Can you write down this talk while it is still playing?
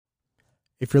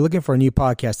If you're looking for a new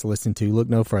podcast to listen to, look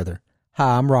no further.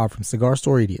 Hi, I'm Rob from Cigar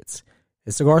Store Idiots.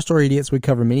 At Cigar Store Idiots, we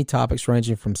cover many topics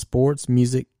ranging from sports,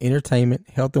 music, entertainment,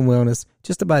 health and wellness,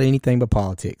 just about anything but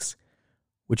politics.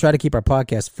 We try to keep our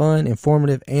podcast fun,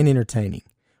 informative, and entertaining.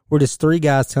 We're just three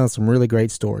guys telling some really great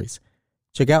stories.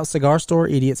 Check out Cigar Store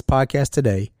Idiots podcast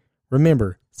today.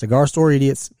 Remember, Cigar Store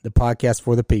Idiots, the podcast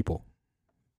for the people.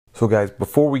 So guys,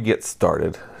 before we get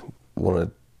started, I want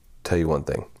to tell you one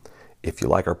thing. If you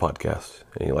like our podcast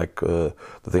and you like the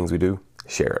things we do,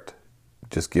 share it.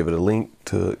 Just give it a link,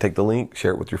 take the link,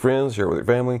 share it with your friends, share it with your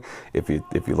family. If you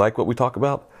like what we talk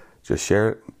about, just share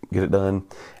it, get it done,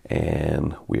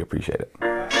 and we appreciate it.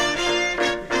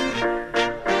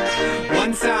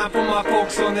 One time for my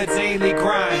folks on the daily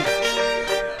grind.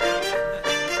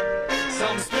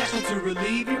 Something special to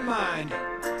relieve your mind.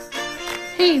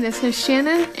 Hey, this is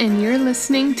Shannon, and you're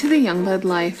listening to The Youngblood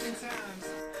Life.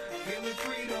 Feeling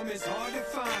freedom is hard to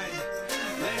find.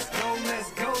 Let's go,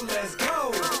 let's go, let's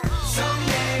go.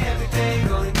 Someday everything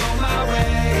gonna go my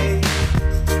way.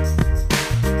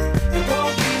 There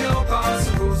won't be no boss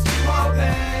rules to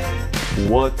obey.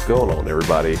 What's going on,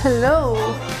 everybody?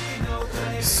 Hello.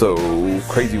 So,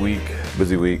 crazy week,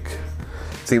 busy week.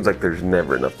 Seems like there's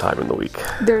never enough time in the week.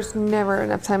 There's never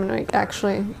enough time in a week,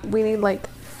 actually. We need like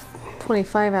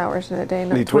 25 hours in a day,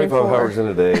 not We need 25 24 hours in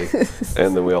a day,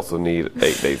 and then we also need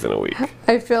 8 days in a week.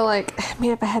 I feel like,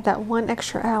 man, if I had that one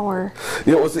extra hour.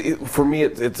 You know, for me,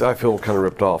 it's I feel kind of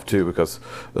ripped off too because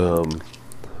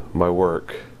my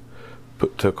work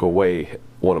took away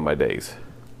one of my days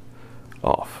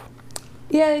off.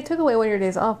 Yeah, they took away one of your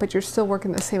days off, but you're still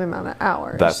working the same amount of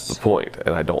hours. That's the point,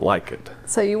 and I don't like it.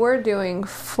 So you were doing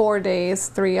 4 days,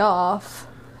 3 off.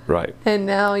 Right. And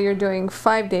now you're doing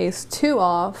 5 days, 2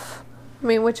 off. I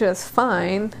mean, which is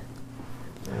fine.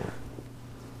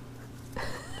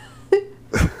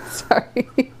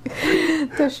 Sorry.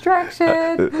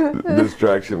 Distraction.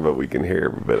 Distraction, but we can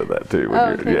hear every bit of that too.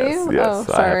 Oh, can yes, you? yes. Oh, I have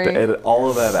sorry. to edit all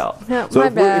of that out. No, so my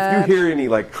if bad. you hear any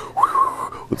like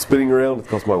spinning around, it's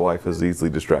because my wife is easily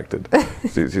distracted.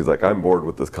 She's like, I'm bored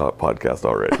with this podcast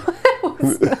already.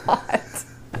 It's not.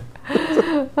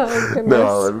 Oh, goodness.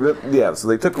 No, yeah. So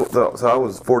they took. So I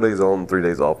was 4 days on, 3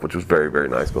 days off, which was very, very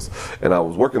nice. And I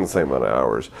was working the same amount of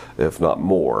hours, if not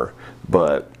more.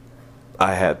 But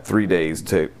I had 3 days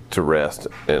to rest,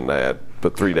 and I had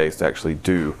 3 days to actually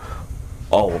do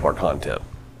all of our content.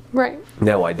 Right.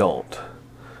 Now I don't,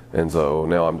 and so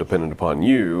now I'm dependent upon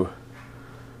you,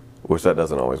 which that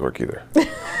doesn't always work either.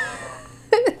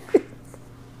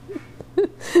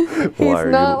 He's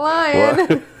not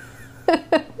lying.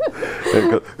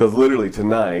 Because literally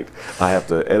tonight I have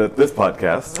to edit this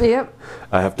podcast. Yep.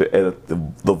 I have to edit the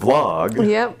vlog.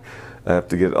 Yep. I have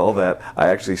to get all that. I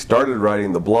actually started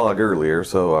writing the blog earlier,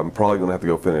 so I'm probably going to have to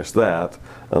go finish that,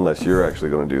 unless you're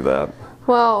actually going to do that.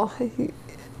 Well,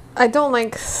 I don't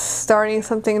like starting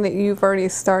something that you've already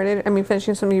started. I mean,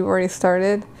 finishing something you've already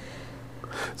started.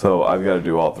 So I've got to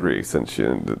do all three since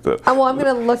you. Well, I'm going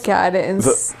to look at it and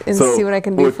see what I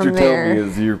can do from there.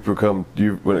 What you're telling me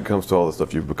is when it comes to all this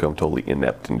stuff, you've become totally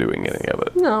inept in doing any of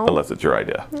it. No. Unless it's your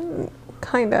idea.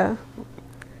 Kinda.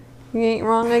 You ain't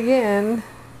wrong again.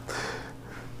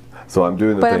 So I'm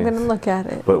doing the But things. I'm going to look at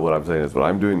it. But what I'm saying is,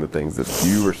 I'm doing the things that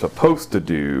you were supposed to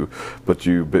do, but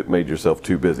you made yourself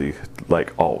too busy,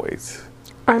 like always.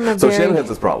 Shannon has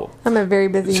this problem. I'm a very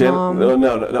busy mom.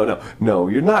 No.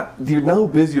 You're not. You're no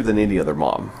busier than any other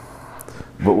mom.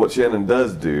 But what Shannon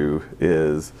does do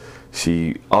is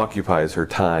she occupies her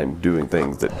time doing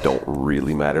things that don't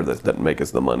really matter, that doesn't make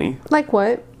us the money. Like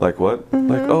what? Like what? Mm-hmm.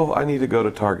 Like, oh, I need to go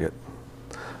to Target.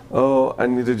 Oh, I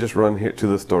need to just run here to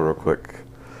the store real quick.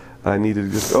 I need to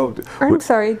just I'm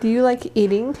sorry, do you like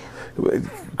eating?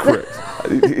 Correct.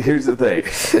 Here's the thing.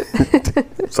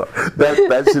 So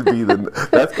that should be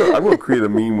I'm going to create a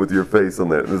meme with your face on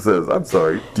there that says, "I'm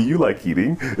sorry, do you like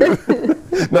eating?"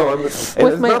 No,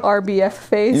 with my RBF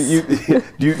face.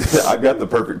 I've got the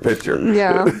perfect picture.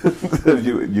 Yeah.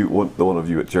 you want the one of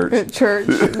you at church. At church,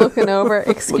 looking over.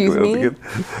 Excuse me.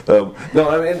 No,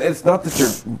 I mean it's not that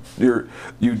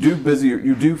you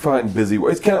do find busy.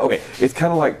 It's kind of It's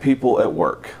kind of like people at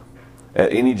work.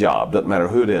 At any job, doesn't matter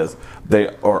who it is, they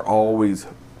are always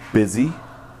busy,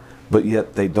 but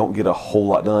yet they don't get a whole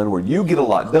lot done. Where you get a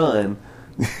lot done,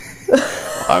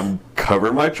 I'm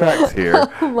covering my tracks here.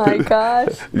 Oh my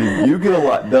gosh. You get a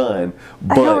lot done,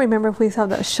 but I don't remember if we saw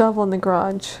that shovel in the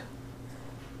garage.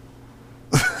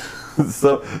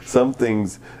 So some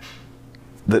things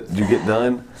that you get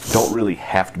done don't really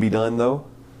have to be done, though.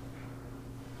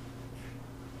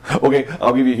 Okay,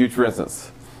 I'll give you a huge for instance.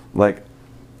 Like,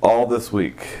 all this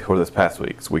week, or this past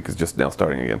week, this week is just now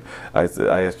starting again, I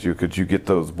asked you, could you get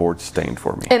those boards stained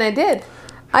for me? And I did.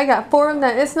 I got 4 of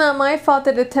them. It's not my fault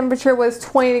that the temperature was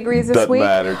 20 degrees this Doesn't week.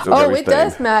 matter. It's Oh, already it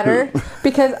does stained. matter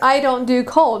because I don't do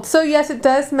cold. So yes, it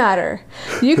does matter.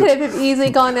 You could have easily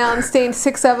gone out and stained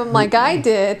 6 of them like I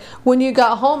did when you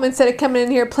got home instead of coming in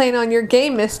here playing on your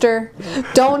game, mister.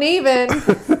 Don't even.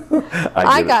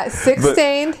 I got 6 But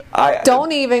stained. I-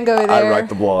 Don't even go there. I write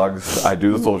the blogs. I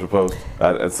do the social posts.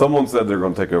 And someone said they're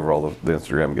going to take over all the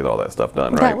Instagram and get all that stuff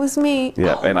done, right? That was me.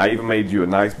 Yeah, and I even made you a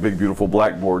nice, big, beautiful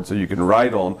blackboard so you can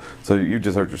write on. So you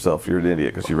just hurt yourself. You're an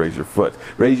idiot because you raised your foot.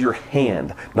 Raise your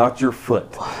hand, not your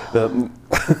foot.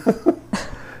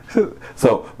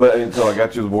 So I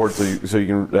got you the board so you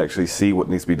can actually see what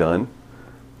needs to be done.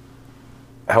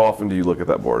 How often do you look at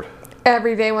that board?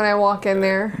 Every day when I walk in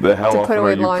there How to often put are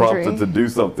away you laundry. prompted to do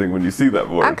something when you see that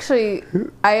board? Actually,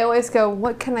 I always go,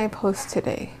 what can I post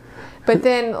today? But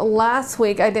then last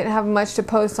week, I didn't have much to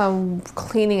post on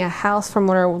cleaning a house from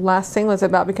what our last thing was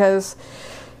about because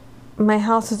my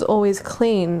house is always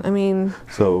clean. I mean,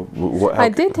 So I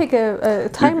did take a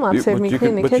time lapse of me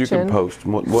cleaning the But kitchen. you can post.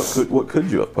 What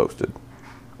could you have posted?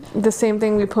 The same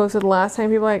thing we posted last time.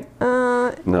 People were like,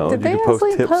 No, did you they could post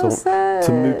actually tips post that?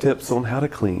 some new tips on how to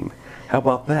clean. How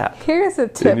about that? Here's a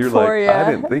tip And you're for like, you. I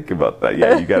didn't think about that.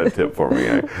 Yeah, you got a tip for me.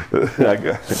 I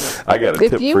got a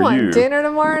tip If you for want you. dinner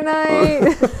tomorrow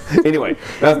night, Anyway,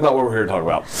 that's not what we're here to talk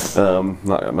about. I'm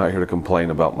not here to complain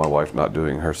about my wife not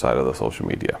doing her side of the social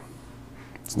media.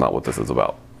 It's not what this is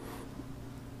about.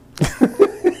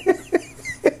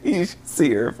 You should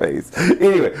see her face.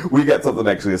 Anyway, we got something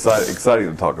actually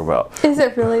exciting to talk about. is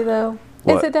it really though?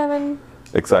 What? Is it, Devin?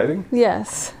 Exciting?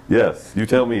 Yes. Yes. You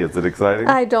tell me, is it exciting?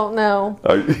 I don't know.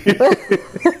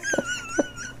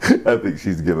 I think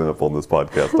she's given up on this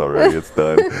podcast already. It's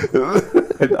done.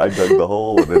 I dug the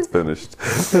hole and it's finished.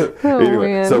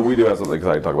 Anyway, man. so we do have something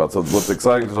exciting to talk about. So what's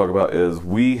exciting to talk about is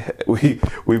we've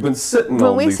been sitting When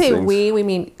on we these say things. we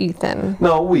mean Ethan.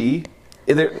 No,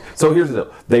 so here's the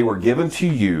deal. They were given to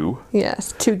you,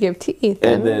 Yes, to give to Ethan.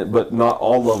 and then but not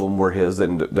all of them were his,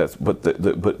 and but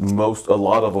a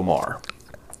lot of them are.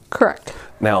 Correct.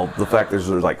 Now the fact is,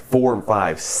 there's like 4 and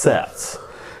 5 sets.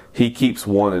 He keeps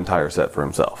one entire set for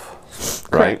himself,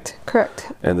 right?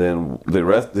 Correct. And then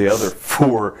the other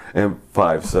 4 and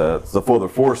 5 sets, the other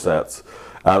 4 sets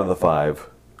out of the 5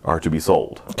 are to be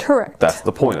sold. Correct. That's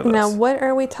the point of this. Now, what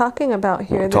are we talking about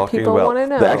here that Talking people about- want to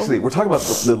know? Actually, we're talking about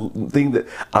the thing that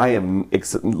I am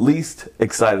least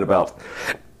excited about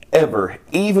ever,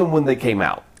 even when they came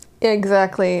out.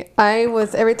 Exactly. I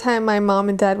was, every time my mom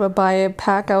and dad would buy a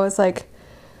pack, I was like,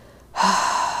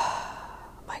 oh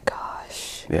my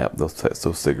gosh. Yeah, those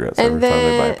cigarettes. And Every time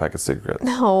they buy a then- pack of cigarettes.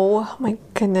 No, oh my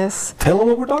goodness. Tell them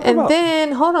what we're talking And about.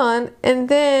 then, hold on. And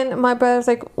then my brother's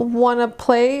like, want to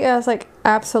play? I was like,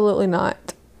 absolutely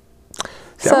not.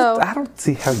 So, I don't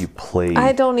see how you play.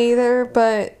 I don't either,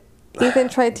 but Ethan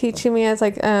tried teaching me. I was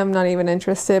like, I'm not even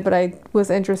interested, but I was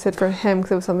interested for him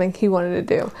because it was something he wanted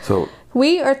to do. So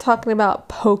We are talking about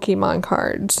Pokemon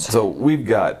cards. we've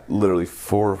got literally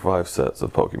 4 or 5 sets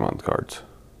of Pokemon cards.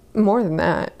 More than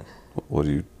that. What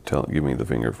do you give me the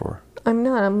finger for? I'm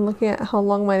not. I'm looking at how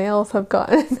long my nails have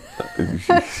gotten.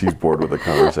 She's bored with the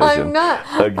conversation. I'm not.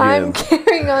 Again. I'm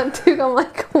carrying on two. I'm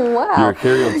like, wow. You're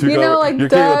carrying on 2 You know, like you're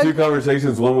carrying on 2 Doug,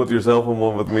 conversations, one with yourself and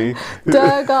one with me.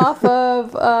 Doug off of,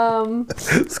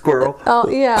 Squirrel. oh,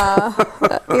 yeah,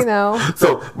 you know.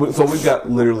 So we've got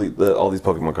literally all these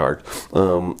Pokemon cards.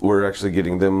 We're actually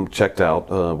getting them checked out.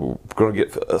 We're going to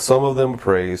get some of them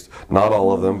appraised, not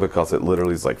all of them, because it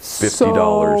literally is like $50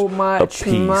 So a much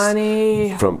piece.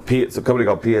 money. It's a company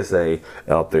called PSA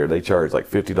out there. They charge like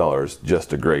 $50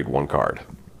 just to grade 1 card.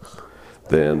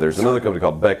 Then there's another company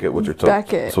called Beckett, which are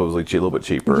Beckett. supposedly a little bit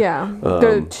cheaper. Yeah,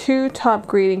 the 2 top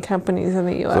grading companies in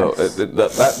the U.S. So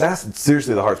that's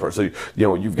seriously the hardest part. So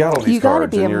you've got all these You got to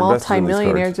cards, be a and you're invested in these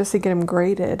multimillionaire cards. just to get them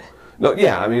graded. No,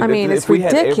 yeah, I mean, it's if we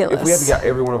had ridiculous. got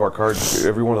every one of our cards,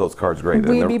 every one of those cards graded,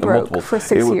 We'd and be they're broke multiple, for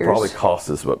 6 it would years. probably cost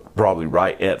us, but probably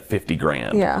right at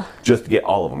 $50,000. Yeah. just to get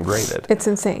all of them graded. It's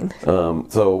insane.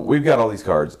 So we've got all these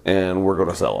cards, and we're going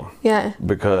to sell them. Yeah.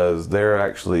 Because they're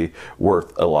actually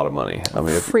worth a lot of money. I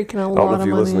mean, Freaking a I don't lot know if of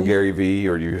you listen to money. Gary Vee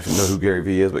or you know who Gary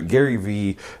Vee is, but Gary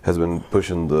Vee has been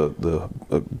pushing the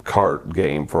card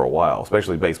game for a while,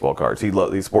 especially baseball cards. He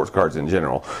loves these sports cards in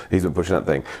general. He's been pushing that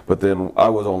thing. But then I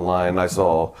was online, I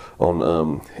saw on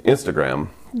Instagram,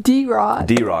 D-Rod.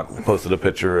 D-Rock posted a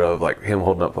picture of like him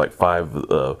holding up like 5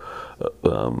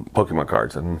 Pokemon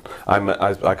cards, and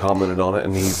I commented on it,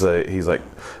 and he's like,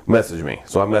 message me.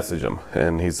 So I messaged him,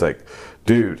 and he's like,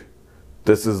 dude,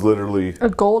 This is literally A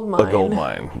gold mine. a gold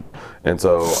mine. And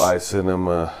so I sent him.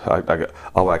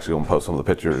 I'll actually gonna post some of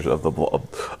the pictures of the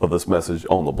of this message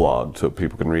on the blog so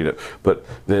people can read it. But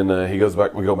then he goes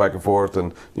back. We go back and forth,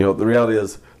 and the reality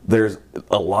is there's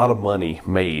a lot of money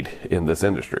made in this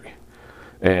industry.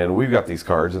 And we've got these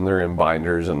cards, and they're in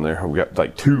binders, and we got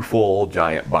like 2 full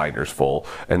giant binders full,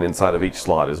 and inside of each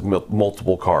slot is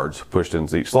multiple cards pushed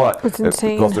into each slot. It's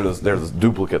insane. Because there's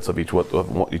duplicates of each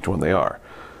one they are.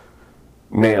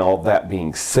 Now, that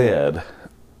being said,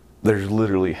 there's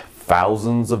literally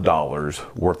thousands of dollars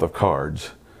worth of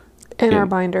cards in our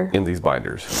binder. In these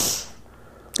binders.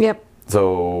 Yep.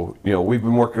 So, we've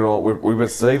been working on, we've been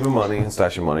saving money and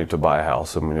stashing money to buy a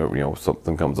house. And,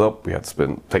 something comes up, we have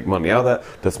to take money out of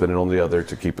that to spend it on the other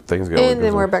to keep things going. And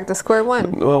then we're back to square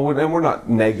one. Well, and we're not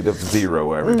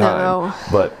 -0 every time.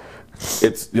 But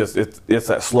it's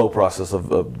that slow process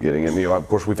of getting it. Of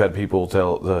course, we've had people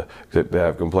that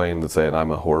have complained that saying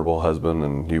I'm a horrible husband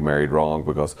and you married wrong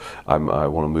because I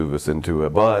want to move us into a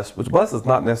bus. But the bus is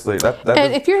not necessarily that.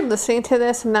 And if you're listening to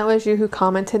this and that was you who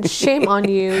commented, shame on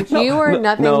you. You are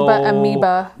nothing but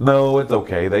amoeba. No, it's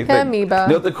okay. They amoeba.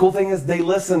 The cool thing is they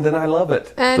listened and I love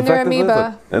it. And they're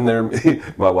amoeba. And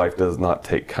my wife does not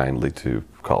take kindly to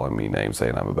calling me names,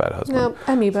 saying I'm a bad husband. No,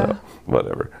 amoeba. So,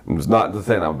 whatever. It's not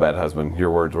saying I'm a bad husband. Your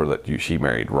words were that she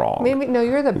married wrong. Maybe no,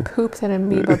 you're the poop that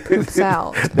amoeba poops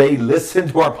out. They listen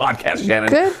to our podcast, Shannon.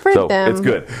 Good for them. It's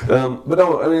good. But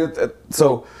no, I mean,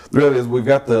 so the reality is we've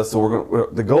got this. So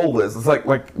the goal is it's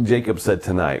like Jacob said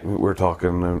tonight. We're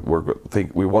talking.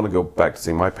 We want to go back to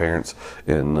see my parents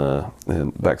in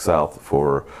back south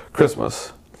for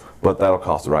Christmas, but that'll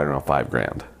cost right around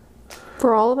 $5,000.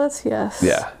 For all of us, yes.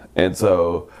 Yeah. And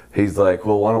so he's like,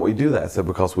 well, why don't we do that? I said,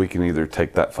 because we can either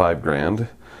take that $5,000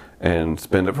 and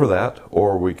spend it for that,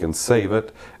 or we can save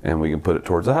it and we can put it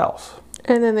towards a house.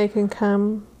 And then they can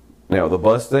come. Now, the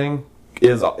bus thing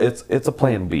it's a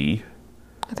plan B.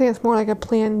 I think it's more like a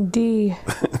plan D.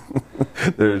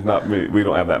 We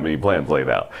don't have that many plans laid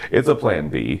out. It's a plan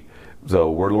B.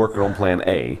 So we're working on plan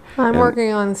A. I'm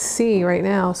working on C right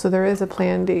now, so there is a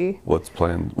plan D. What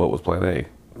was plan A?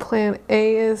 Plan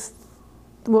A is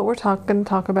what we're going to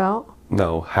talk about.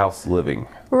 No, house living.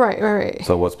 Right.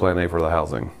 So what's plan A for the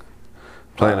housing?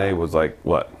 Plan A was like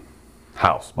what?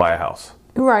 Buy a house.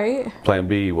 Right. Plan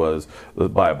B was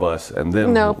buy a bus and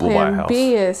then we'll buy a Plan house.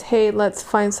 B is, hey, let's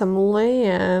find some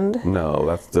land. No,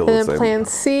 that's still And the then same. plan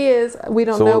C is, we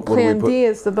don't know. Plan D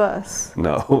is the bus.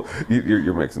 No,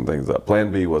 you're mixing things up.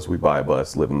 Plan B was we buy a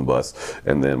bus, live in the bus,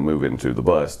 and then move into the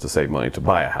bus to save money to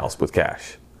buy a house with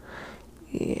cash.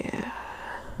 Yeah.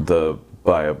 The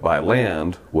buy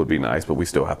land would be nice, but we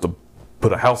still have to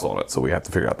put a house on it, so we have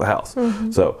to figure out the house.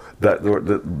 Mm-hmm. So that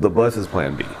the bus is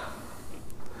plan B.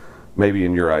 Maybe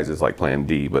in your eyes it's like plan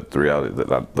D, but the reality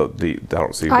that I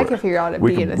don't see. I can figure out a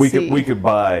B and a C. We could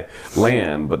buy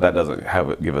land, but that doesn't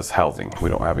give us housing. We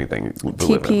don't have anything to live in.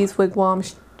 Teepees,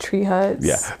 wigwams, tree huts.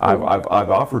 Yeah, I've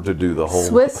offered to do the whole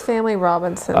Swiss Family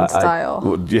Robinson style.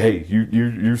 Well, hey,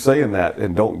 you saying that,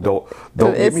 and don't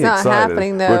get It's me not excited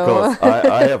happening, though. because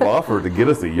I have offered to get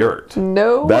us a yurt.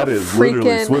 No, that is literally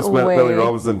freaking Swiss way. Family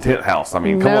Robinson tent house. I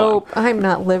mean, come on. Nope, I'm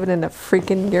not living in a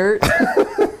freaking yurt.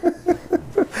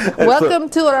 Welcome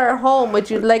to our home. Would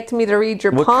you like me to read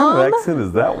your What palm? kind of accent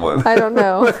is that one? I don't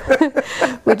know.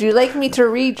 Would you like me to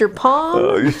read your palm?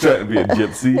 You're trying to be a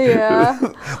gypsy. Yeah.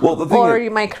 Well, the thing Or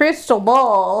is, my crystal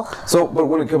ball. so, but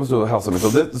when it comes to a house, I mean,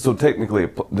 so technically,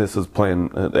 this is plan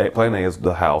A is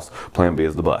the house, plan B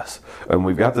is the bus, and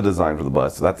we've got the design for the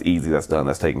bus. So that's easy. That's done.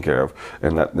 That's taken care of.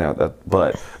 And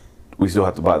but we still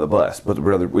have to buy the bus. But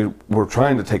rather, we're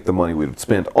trying to take the money we've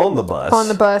spent on the bus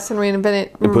And reinvent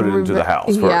it. and put it into the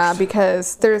house Yeah, first.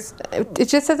 because it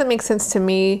just doesn't make sense to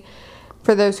me,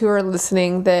 for those who are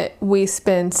listening, that we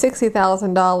spend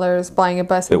 $60,000 buying a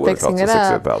bus It and would've fixing cost it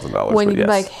us up. $60,000, When but you'd be yes.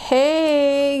 like,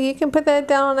 hey, you can put that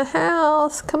down on a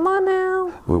house. Come on now.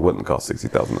 It wouldn't cost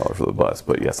 $60,000 for the bus,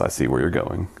 but yes, I see where you're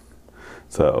going.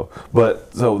 So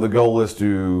the goal is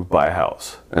to buy a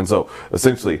house, and so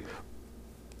essentially,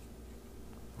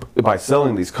 by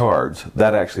selling these cards,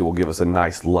 that actually will give us a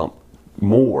nice lump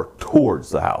more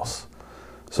towards the house.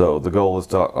 So the goal is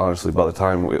to, honestly, by the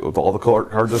time with all the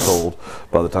cards are sold,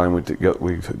 by the time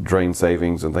we drain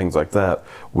savings and things like that,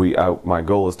 my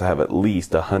goal is to have at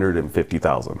least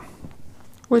 $150,000.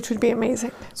 Which would be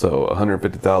amazing. So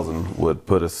 150,000 would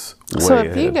put us way So if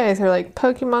ahead. you guys are like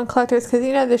Pokemon collectors, because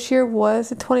this year was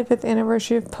the 25th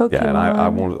anniversary of Pokemon. Yeah, and I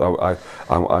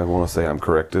want to say I'm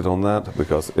corrected on that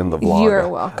because in the vlog You're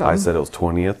welcome. I said it was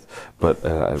 20th, but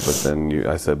then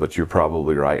I said but you're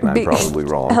probably right and I'm probably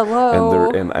wrong. Hello.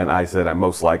 And I said I'm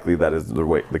most likely that is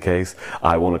the case.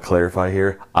 I want to clarify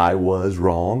here. I was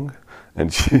wrong.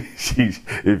 And she,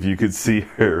 if you could see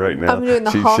her right now, I'm doing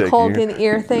the she's Hulk shaking Hogan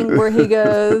ear thing where he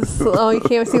goes, oh, you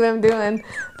can't see what I'm doing.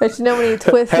 But when he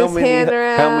twists his hand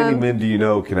around. How many men do you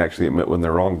know can actually admit when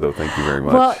they're wrong, though? Thank you very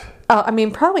much. Well,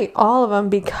 probably all of them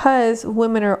because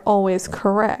women are always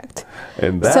correct.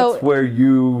 And that's where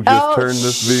you just turned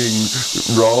this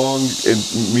being wrong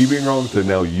and me being wrong to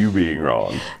now you being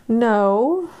wrong.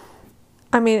 No.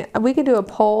 We could do a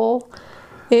poll.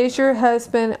 Is your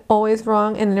husband always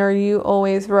wrong and are you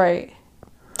always right?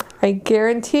 I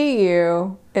guarantee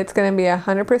you it's going to be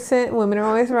 100% women are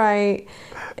always right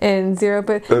and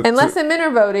 0%. Unless the men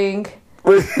are voting,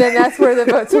 then that's where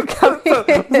the votes are coming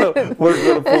in. So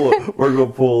we're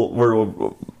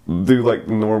gonna do like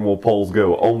normal polls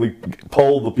go. Only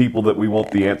poll the people that we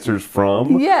want the answers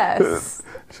from. Yes.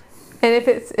 And if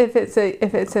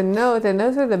it's a no, then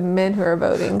those are the men who are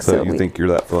voting. So you think you're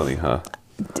that funny, huh?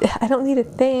 I don't need to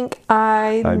think.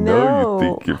 I know you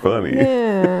think you're funny.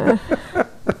 Yeah.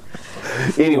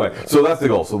 Anyway, so that's the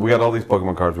goal. So we got all these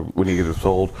Pokemon cards. We need to get them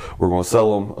sold. We're going to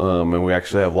sell them, and we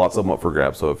actually have lots of them up for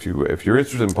grabs. So if you're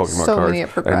interested in Pokemon So cards many up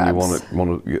for and you grabs.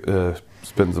 want to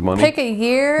spend some money, Pick a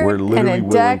year we're and literally a willing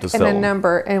deck to and sell a 'em.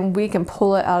 number, and we can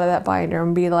pull it out of that binder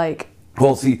and be like,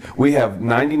 well, see, we have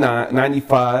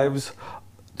 95s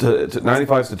to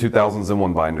 95s to 2000s in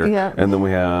one binder, Yeah. and then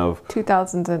we have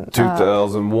 2000s and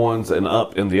 2001s and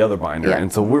up in the other binder, Yeah.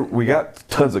 and so we got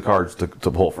tons of cards to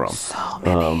pull from. So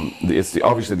many. It's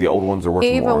obviously the old ones are worth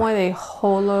Even more. with a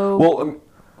holo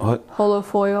What?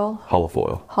 holofoil.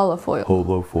 Holofoil. Holofoil.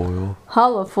 Holofoil.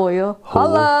 Holofoil.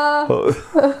 Holla.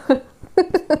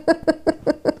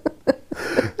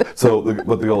 So,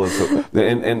 but the goal is,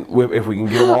 if we can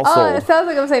get them all Oh, sold, it sounds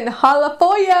like I'm saying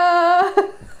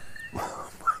holofoya.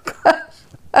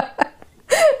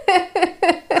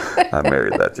 I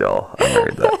married that, y'all. I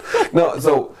married that. No,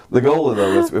 so the goal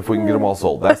though is if we can get them all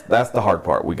sold. That's the hard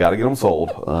part. We got to get them sold.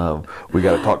 We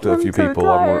got to talk to a few so people.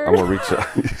 I'm gonna reach out.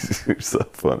 You're so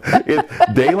fun.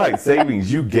 Daylight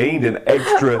savings. You gained an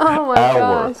extra Oh my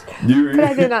hour. gosh. You, But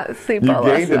I did not sleep You all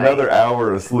last gained night. another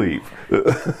hour of sleep.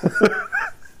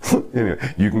 Anyway,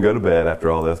 you can go to bed after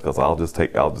all this because I'll just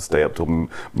stay up till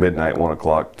midnight, 1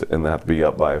 o'clock, and have to be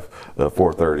up by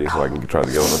 4:30 so I can try to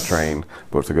get on the train,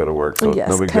 but to go to work. So Yes,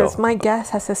 no big deal. because my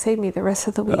gas has to save me the rest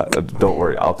of the week. Don't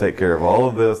worry, I'll take care of all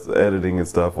of this editing and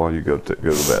stuff while you go to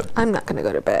bed. I'm not going to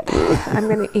go to bed. I'm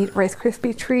going to eat Rice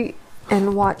Krispie treat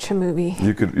and watch a movie.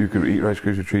 You could eat Rice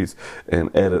Krispie treats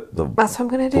and edit the That's what I'm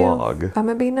going to do. vlog. I'm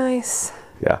going to be nice.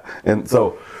 Yeah, and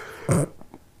so.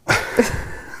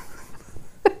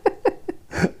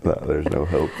 No, there's no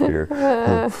hope here.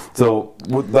 So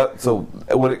with that,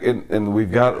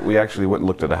 we actually went and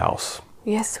looked at a house.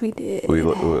 Yes, we did.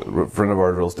 A friend of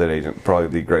ours, real estate agent, probably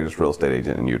the greatest real estate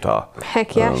agent in Utah.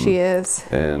 Heck yeah, she is.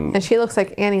 And she looks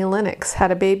like Annie Lennox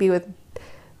had a baby with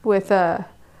Ellen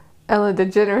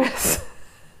DeGeneres.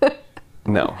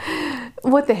 no,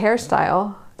 With the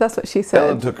hairstyle. That's what she said.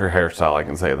 Ellen took her hairstyle, I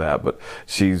can say that, but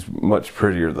she's much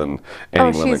prettier than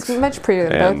Annie Lennox. She's much prettier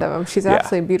than both of them. She's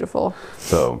absolutely beautiful.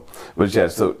 So, but yeah,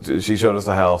 so she showed us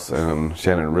the house, and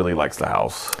Shannon really likes the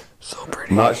house. So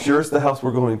pretty. Not sure it's the house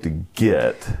we're going to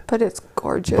get, But it's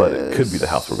gorgeous. but it could be the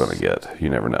house we're going to get. You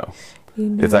never know.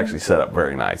 It's actually set up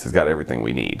very nice. It's got everything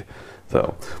we need.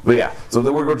 So, but yeah, so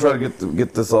then we're going to try to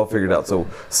get this all figured out. So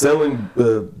selling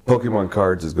Pokemon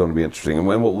cards is going to be interesting. And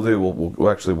what we'll do,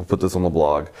 we'll put this on the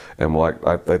blog, and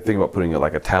I think about putting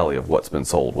like a tally of what's been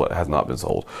sold, what has not been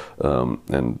sold,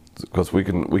 and because we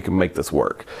can make this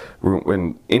work.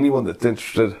 When anyone that's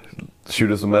interested,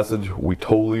 shoot us a message. We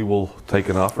totally will take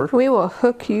an offer. We will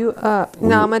hook you up.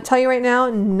 Now, I'm going to tell you right now,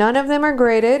 none of them are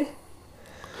graded.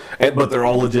 But they're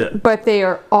all legit. But they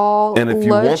are all legit. And if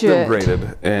you want them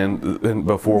graded, and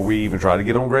before we even try to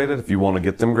get them graded, if you want to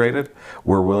get them graded,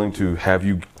 we're willing to have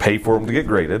you pay for them to get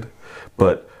graded.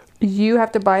 But you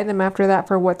have to buy them after that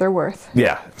for what they're worth.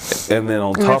 yeah, and then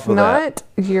on And top if of not, that,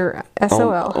 you're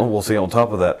SOL. we'll see. On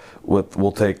top of that,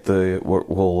 we'll take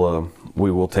we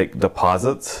will take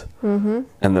deposits, and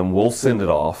then we'll send it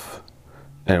off,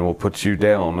 and we'll put you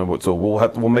down. And so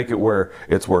we'll make it where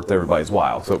it's worth everybody's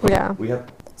while. So Yeah. we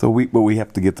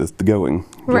have to get this going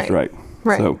just right.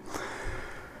 Right. So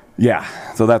yeah,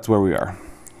 so that's where we are.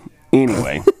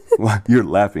 Anyway, you're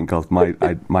laughing because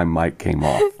my mic came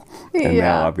off. And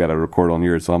now I've got to record on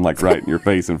yours, so I'm like right in your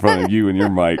face in front of you and your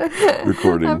mic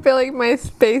recording. I feel like my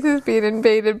space is being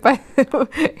invaded by.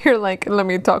 You're like, let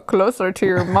me talk closer to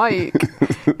your mic.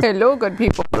 Hello, good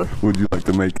people. Would you like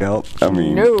to make out? I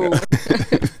mean, No.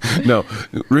 no,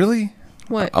 really?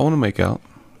 What? I want to make out.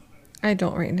 I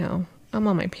don't right now. I'm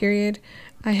on my period.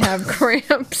 I have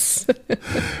cramps.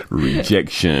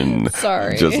 Rejection.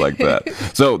 Sorry. Just like that.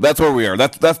 So that's where we are.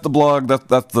 That's the blog. That's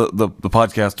the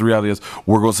podcast. The reality is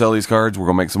we're going to sell these cards. We're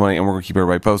going to make some money, and we're going to keep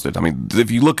everybody posted. I mean,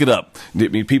 if you look it up, I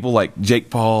mean, people like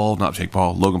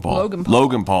Logan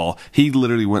Paul. He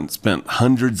literally went and spent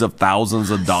hundreds of thousands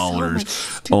of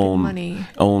dollars money.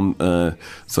 on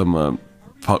some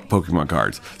Pokemon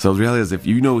cards. So the reality is, if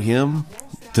you know him,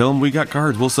 tell him we got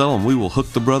cards. We'll sell them. We will hook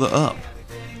the brother up.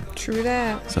 True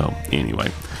that. So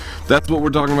anyway, that's what we're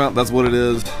talking about. That's what it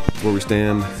is. That's where we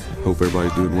stand. Hope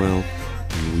everybody's doing well.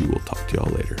 And we will talk to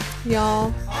y'all later. Y'all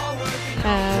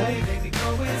have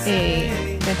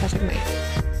a fantastic night.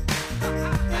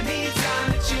 I need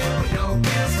time to chill, no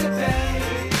bills to pay.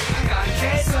 I got a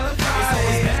case of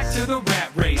Friday. Back to the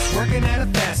rat race, working at a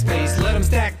fast pace. Let them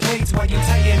stack plates while you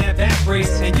tighten that back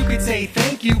brace. And you can say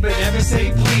thank you, but never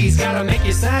say please. Gotta make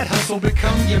your side hustle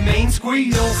become your main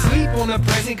squeeze. Don't sleep on the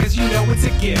present, cause you know it's a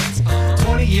gift.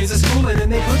 20 years of schooling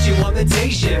and they put you on the day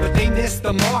shift. But they missed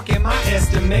the mark in my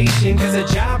estimation. Cause a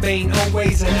job ain't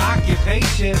always an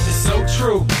occupation. It's so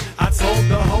true. I told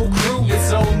the whole crew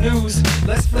it's old news.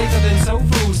 Less flavor than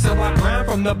tofu. So I grind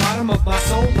from the bottom of my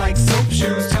soul like soap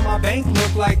shoes. Till my bank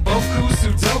look like Boku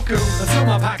Sudoku. Until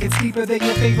my pocket's deeper than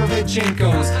your favorite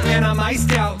Jinkos. And I'm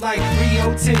iced out like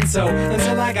Rio Tinto.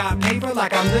 Until I got paper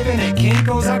like I'm living at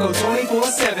Kinko's. I go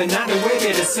 24/7, not to wait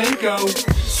at a Cinco.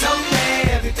 Someday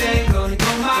everything gonna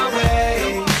go my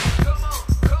way.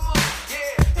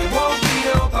 It won't be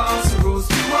no boss or rules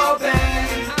to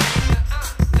obey.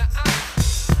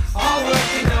 All work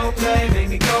and no play make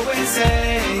me go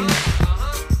insane.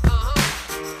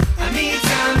 I need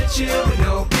time to chill with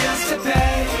no bills to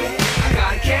pay. I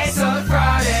got a case on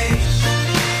Friday.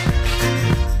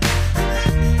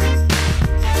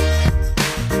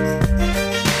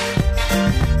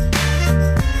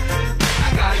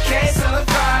 I got a case on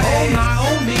Friday. Oh my,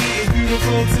 oh me, it's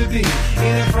beautiful to be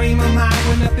in a frame of mind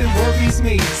where nothing worries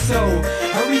me. So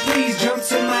hurry please jump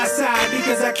to my side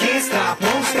because I can't stop,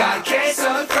 won't stop. I got a case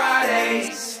on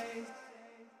Fridays.